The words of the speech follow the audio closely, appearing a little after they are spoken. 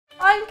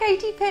I'm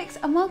Katie Pix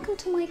and welcome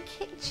to my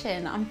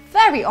kitchen. I'm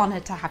very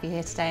honoured to have you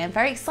here today. I'm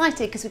very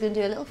excited because we're going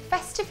to do a little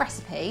festive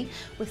recipe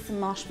with some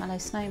marshmallow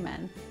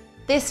snowmen.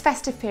 This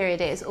festive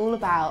period is all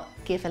about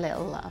give a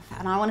little love,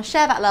 and I want to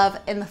share that love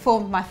in the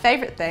form of my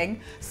favourite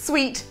thing,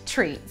 sweet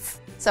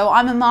treats. So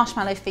I'm a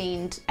marshmallow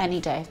fiend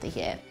any day of the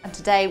year, and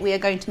today we are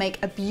going to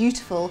make a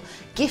beautiful,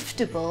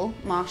 giftable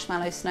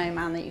marshmallow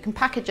snowman that you can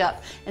package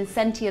up and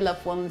send to your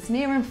loved ones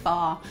near and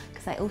far,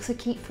 because they also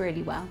keep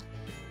really well.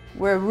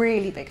 We're a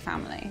really big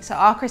family, so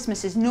our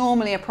Christmas is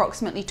normally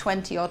approximately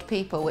 20 odd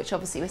people, which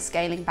obviously we're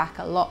scaling back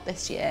a lot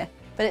this year.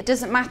 But it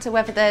doesn't matter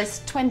whether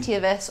there's 20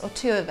 of us or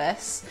 2 of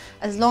us,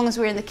 as long as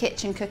we're in the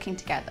kitchen cooking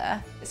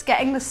together. It's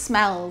getting the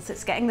smells,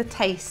 it's getting the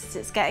tastes,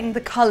 it's getting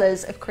the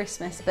colours of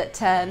Christmas that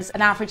turns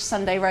an average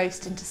Sunday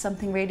roast into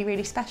something really,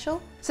 really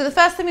special. So the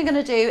first thing we're going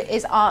to do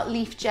is our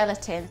leaf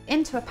gelatin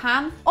into a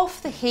pan,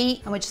 off the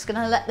heat, and we're just going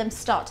to let them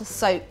start to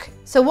soak.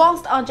 So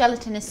whilst our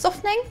gelatin is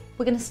softening,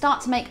 we're going to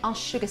start to make our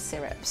sugar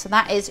syrup. So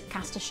that is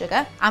caster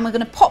sugar, and we're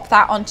going to pop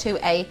that onto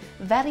a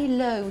very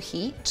low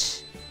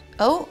heat.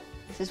 Oh,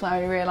 this is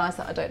where we realise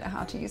that I don't know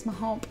how to use my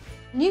hob.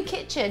 New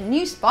kitchen,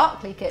 new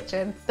sparkly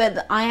kitchen,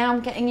 but I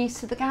am getting used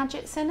to the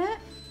gadgets in it.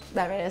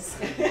 There it is.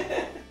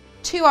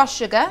 To our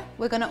sugar,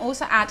 we're going to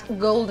also add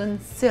golden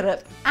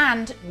syrup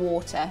and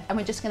water, and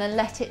we're just going to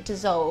let it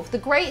dissolve. The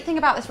great thing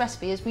about this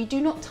recipe is we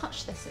do not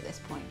touch this at this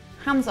point.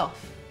 Hands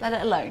off, let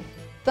it alone.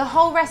 The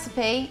whole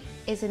recipe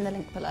is in the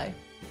link below.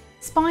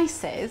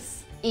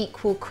 Spices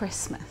equal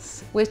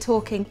Christmas. We're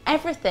talking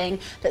everything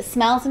that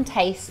smells and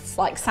tastes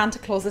like Santa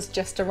Claus has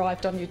just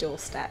arrived on your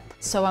doorstep.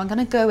 So I'm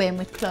gonna go in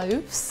with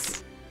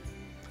cloves.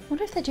 I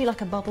wonder if they do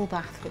like a bubble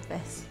bath with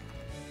this.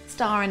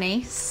 Star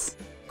anise.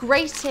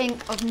 Grating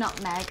of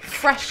nutmeg.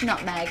 Fresh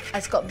nutmeg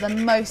has got the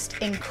most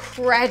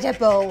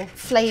incredible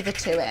flavour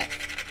to it,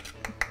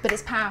 but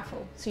it's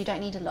powerful, so you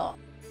don't need a lot.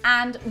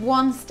 And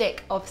 1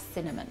 stick of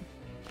cinnamon.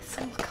 It's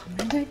all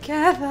coming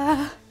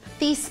together.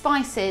 These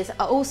spices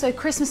are also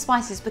Christmas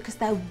spices because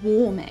they're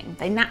warming.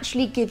 They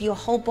naturally give your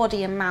whole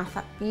body and mouth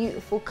that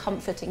beautiful,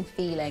 comforting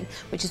feeling,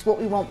 which is what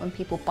we want when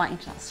people bite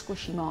into that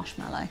squishy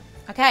marshmallow.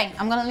 Okay,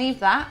 I'm gonna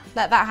leave that,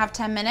 let that have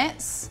 10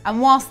 minutes.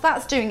 And whilst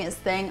that's doing its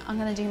thing, I'm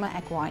gonna do my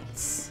egg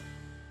whites.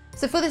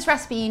 So for this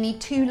recipe, you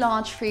need 2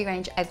 large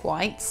free-range egg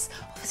whites.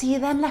 Obviously, you're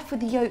then left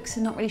with the yolks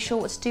and not really sure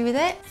what to do with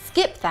it.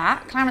 Skip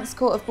that. Clarence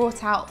Court have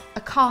brought out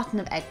a carton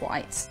of egg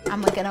whites,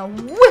 and we're gonna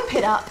whip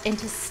it up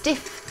into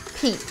stiff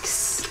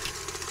peaks.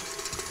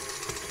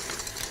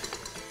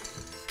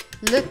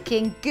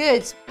 Looking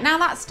good. Now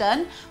that's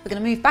done, we're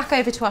going to move back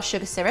over to our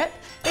sugar syrup.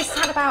 This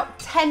had about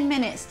 10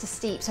 minutes to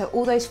steep, so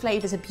all those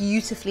flavours are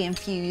beautifully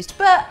infused,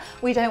 but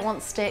we don't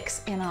want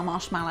sticks in our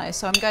marshmallows.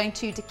 So I'm going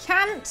to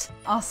decant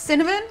our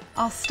cinnamon,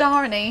 our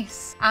star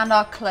anise, and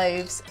our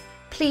cloves.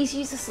 Please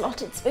use a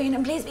slotted spoon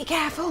and please be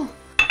careful.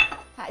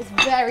 That is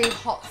very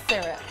hot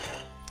syrup.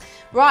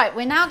 Right,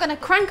 we're now going to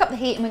crank up the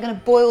heat and we're going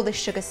to boil this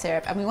sugar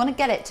syrup, and we want to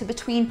get it to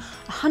between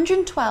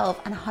 112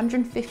 and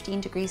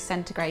 115 degrees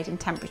centigrade in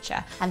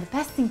temperature. And the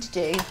best thing to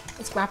do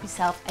is grab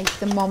yourself a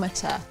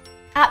thermometer.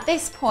 At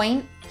this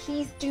point,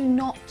 please do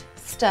not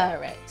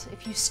stir it.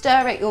 If you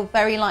stir it, you're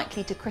very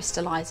likely to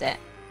crystallise it.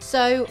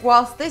 So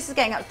whilst this is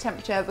getting up to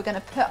temperature, we're going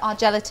to put our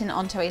gelatin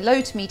onto a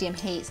low to medium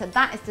heat, so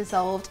that is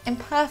dissolved in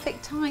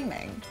perfect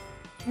timing.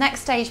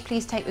 Next stage,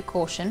 please take with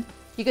caution.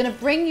 You're going to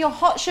bring your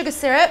hot sugar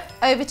syrup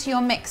over to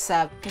your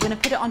mixer. You're going to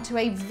put it onto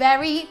a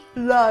very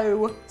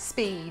low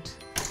speed.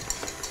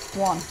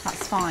 1,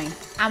 that's fine.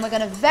 And we're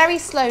going to very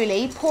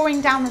slowly,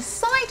 pouring down the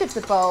side of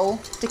the bowl,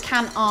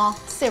 decant our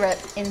syrup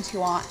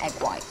into our egg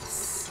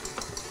whites.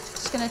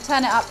 Just going to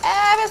turn it up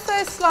ever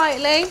so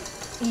slightly.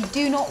 You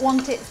do not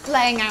want it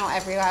splaying out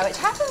everywhere, which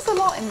happens a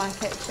lot in my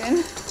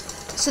kitchen.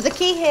 So the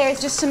key here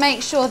is just to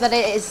make sure that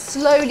it is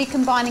slowly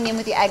combining in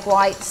with your egg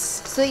whites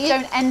so that you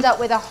don't end up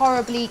with a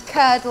horribly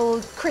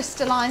curdled,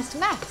 crystallised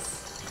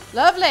mess.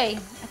 Lovely.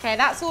 Okay,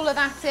 that's all of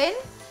that in.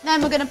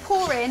 Then we're going to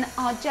pour in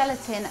our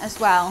gelatin as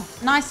well,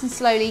 nice and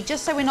slowly,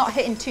 just so we're not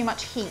hitting too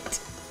much heat.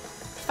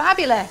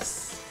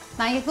 Fabulous.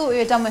 Now you thought we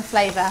were done with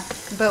flavour,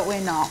 but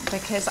we're not,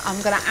 because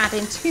I'm going to add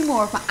in 2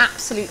 more of my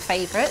absolute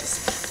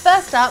favourites.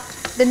 First up,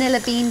 vanilla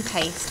bean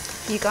paste.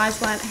 If you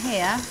guys weren't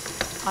here,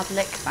 I'd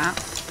lick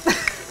that.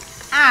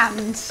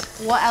 And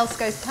what else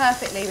goes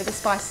perfectly with the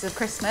spices of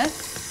Christmas?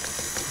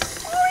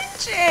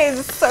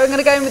 Oranges! So I'm going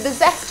to go in with the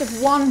zest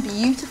of 1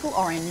 beautiful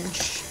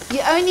orange. You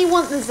only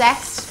want the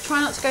zest.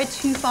 Try not to go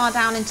too far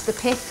down into the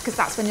pith, because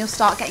that's when you'll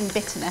start getting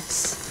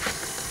bitterness.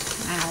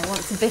 Now,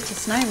 what's a bitter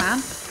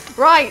snowman?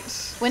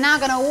 Right, we're now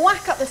going to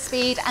whack up the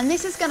speed, and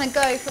this is going to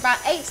go for about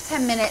 8 to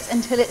 10 minutes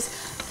until it's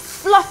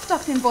fluffed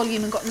up in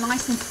volume and got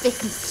nice and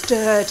thick and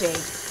sturdy.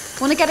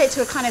 You want to get it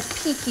to a kind of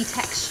peaky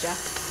texture.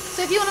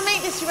 So if you want to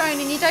make this your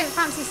own and you don't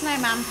fancy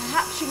snowman,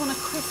 perhaps you want a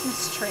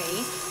Christmas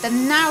tree,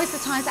 then now is the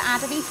time to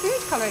add any food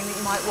colouring that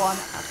you might want.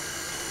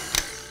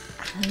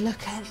 And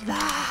look at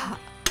that.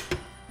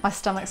 My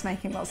stomach's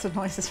making lots of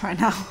noises right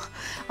now.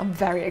 I'm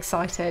very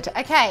excited.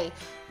 Okay,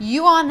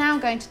 you are now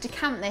going to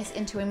decant this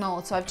into a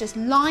mould. So I've just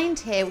lined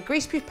here with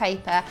greaseproof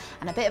paper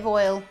and a bit of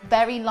oil,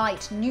 very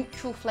light,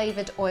 neutral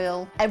flavoured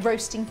oil, a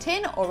roasting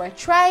tin or a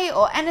tray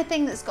or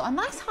anything that's got a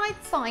nice high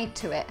side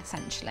to it,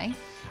 essentially.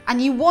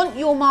 And you want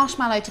your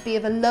marshmallow to be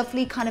of a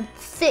lovely kind of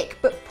thick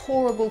but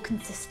pourable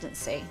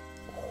consistency.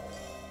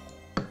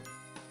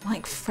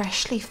 Like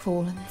freshly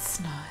fallen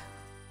snow.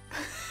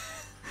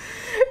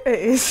 It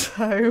is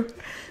so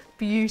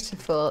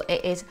beautiful.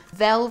 It is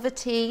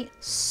velvety,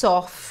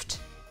 soft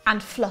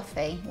and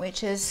fluffy,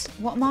 which is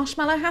what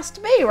marshmallow has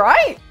to be,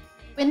 right?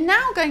 We're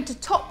now going to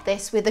top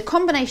this with a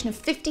combination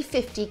of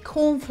 50-50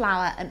 corn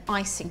flour and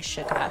icing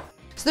sugar.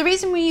 So the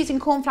reason we're using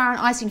corn flour and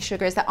icing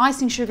sugar is that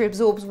icing sugar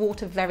absorbs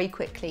water very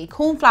quickly.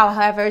 Corn flour,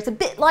 however, is a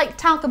bit like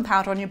talcum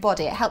powder on your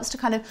body. It helps to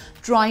kind of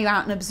dry you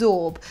out and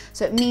absorb.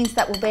 So it means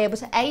that we'll be able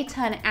to A,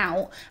 turn it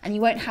out, and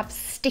you won't have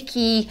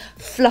sticky,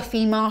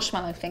 fluffy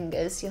marshmallow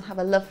fingers. You'll have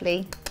a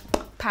lovely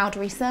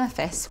powdery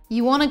surface.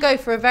 You want to go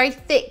for a very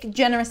thick,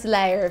 generous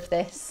layer of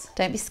this.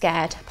 Don't be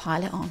scared,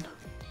 pile it on.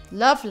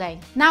 Lovely.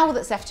 Now all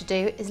that's left to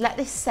do is let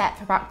this set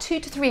for about 2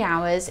 to 3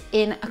 hours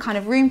in a kind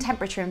of room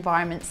temperature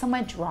environment,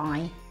 somewhere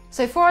dry.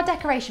 So for our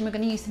decoration, we're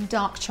going to use some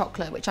dark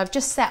chocolate, which I've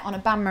just set on a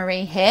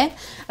bain-marie here.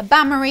 A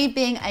bain-marie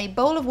being a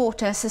bowl of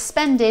water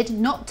suspended,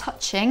 not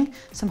touching,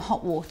 some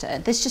hot water.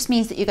 This just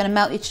means that you're going to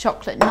melt your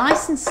chocolate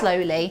nice and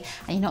slowly,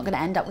 and you're not going to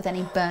end up with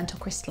any burnt or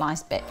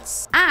crystallized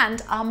bits.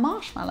 And our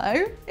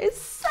marshmallow is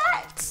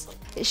set.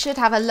 It should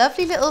have a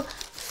lovely little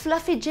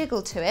fluffy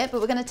jiggle to it,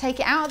 but we're going to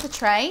take it out of the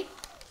tray.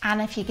 And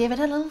if you give it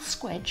a little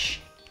squidge,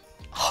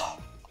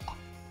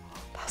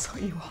 that's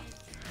what you want,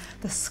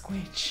 the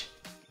squidge.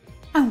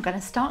 I'm going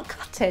to start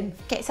cutting.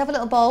 Get yourself a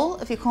little bowl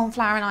of your corn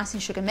flour and icing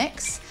sugar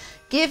mix.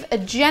 Give a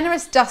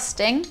generous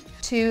dusting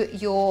to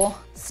your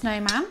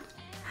snowman,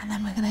 and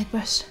then we're going to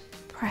just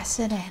press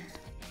it in.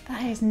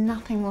 That is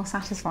nothing more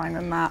satisfying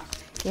than that.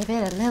 Give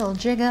it a little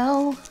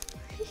jiggle.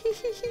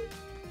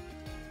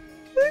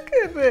 Look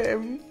at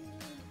him.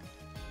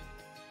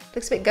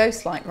 Looks a bit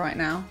ghost-like right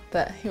now,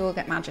 but he will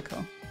get magical.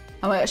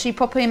 And we'll actually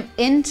pop him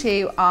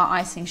into our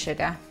icing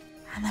sugar,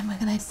 and then we're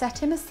going to set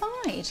him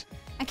aside.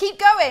 And keep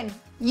going.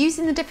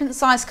 Using the different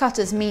size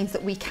cutters means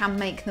that we can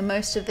make the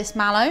most of this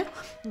mallow,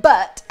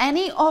 but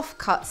any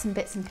offcuts and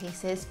bits and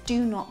pieces,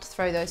 do not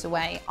throw those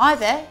away.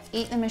 Either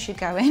eat them as you're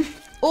going,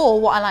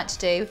 or what I like to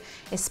do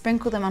is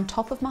sprinkle them on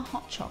top of my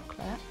hot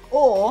chocolate,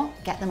 or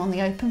get them on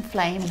the open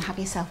flame and have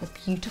yourself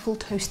a beautiful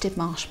toasted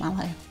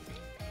marshmallow.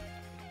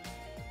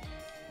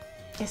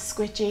 It's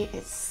squidgy,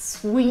 it's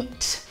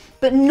sweet,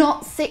 but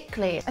not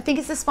sickly. I think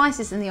it's the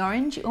spices in the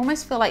orange. You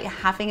almost feel like you're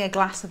having a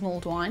glass of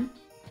mulled wine.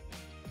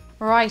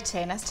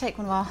 Righty, let's take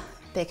one of our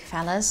big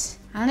fellas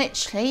and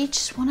literally you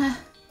just want to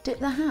dip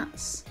the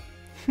hats.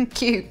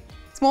 Cute.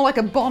 It's more like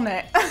a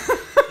bonnet.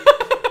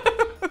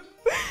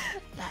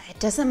 It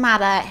doesn't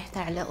matter if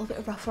they're a little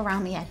bit rough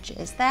around the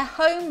edges. They're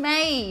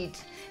homemade.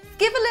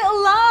 Give a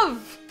little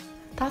love.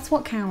 That's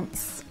what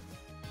counts.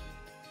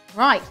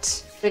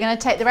 Right, we're going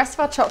to take the rest of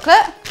our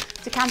chocolate,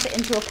 decant it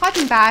into a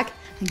piping bag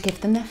and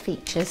give them their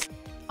features.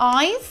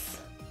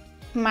 Eyes,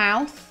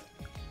 mouth,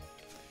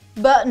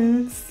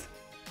 buttons.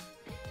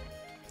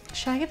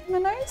 Should I give them a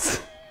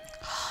nose?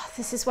 Oh,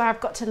 this is where I've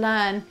got to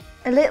learn.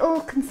 A little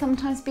can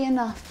sometimes be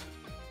enough.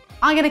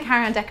 I'm going to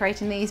carry on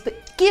decorating these,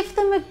 but give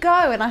them a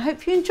go, and I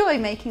hope you enjoy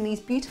making these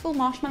beautiful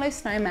marshmallow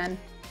snowmen.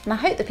 And I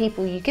hope the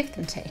people you give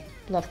them to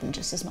love them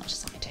just as much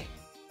as I do.